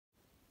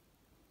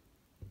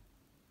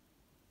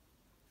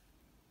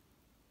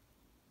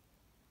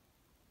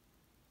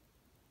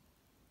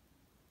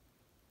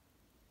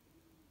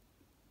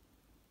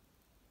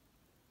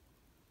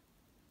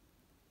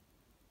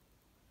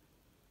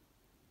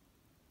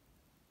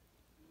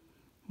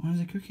Why is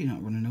the cricket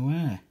not running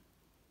away?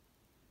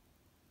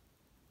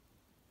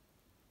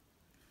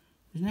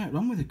 There's nothing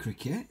wrong with the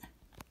cricket.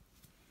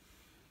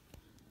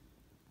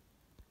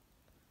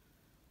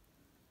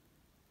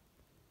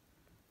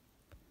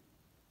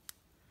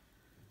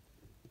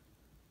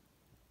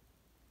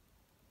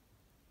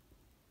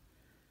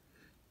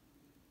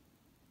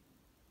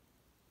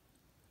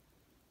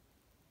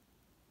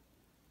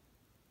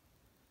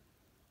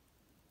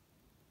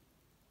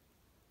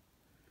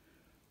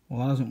 Well,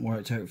 that hasn't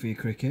worked out for your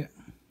cricket.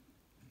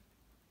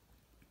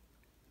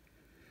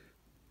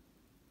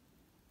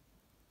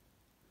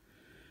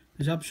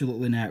 There's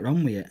absolutely nothing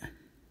wrong with it.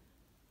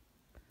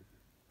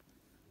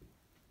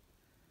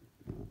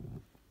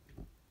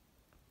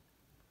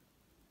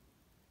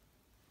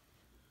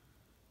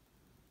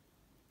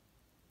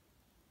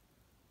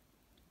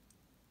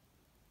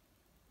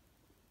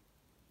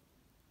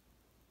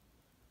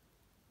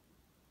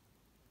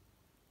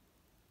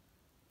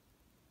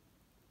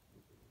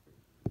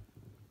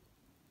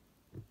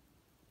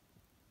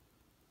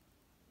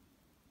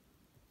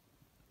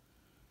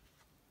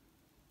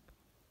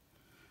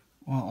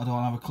 Well, I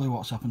don't have a clue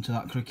what's happened to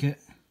that cricket,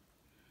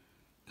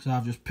 because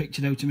I've just picked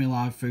it out of my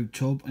live food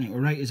tub and it was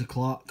right as a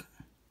clock.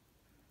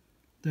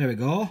 There we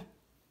go.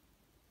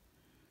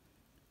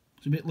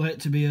 It's a bit late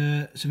to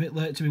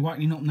be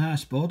whacking up now,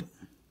 Spud.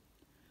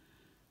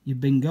 You've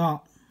been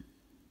got.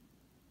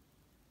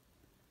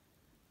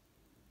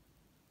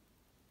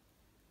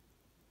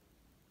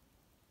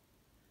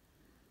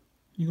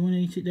 You going to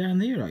eat it down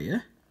there, are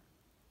you?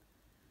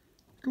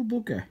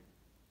 Little bugger.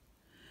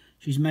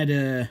 She's made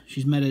a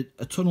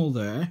tunnel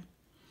there,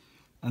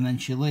 and then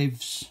she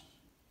lives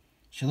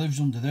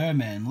under there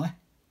mainly.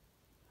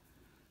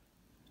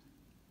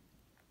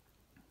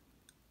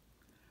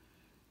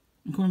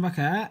 I'm coming back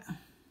out.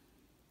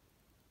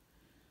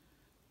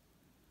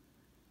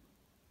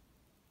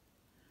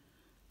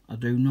 I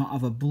do not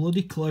have a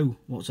bloody clue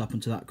what's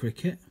happened to that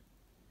cricket.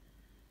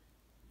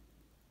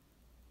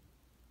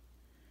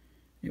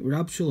 It was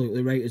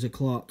absolutely right as a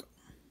clock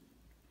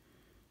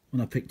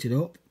when I picked it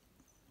up.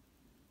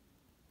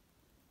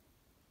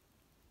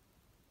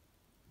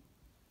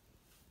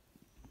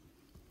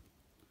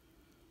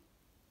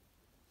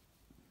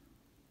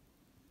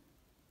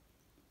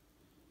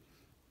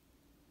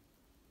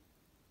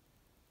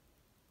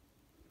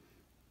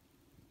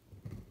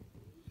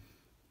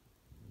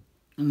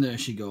 And there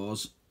she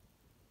goes.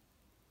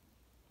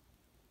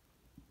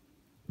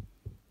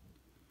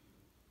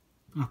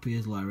 Happy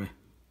as Larry.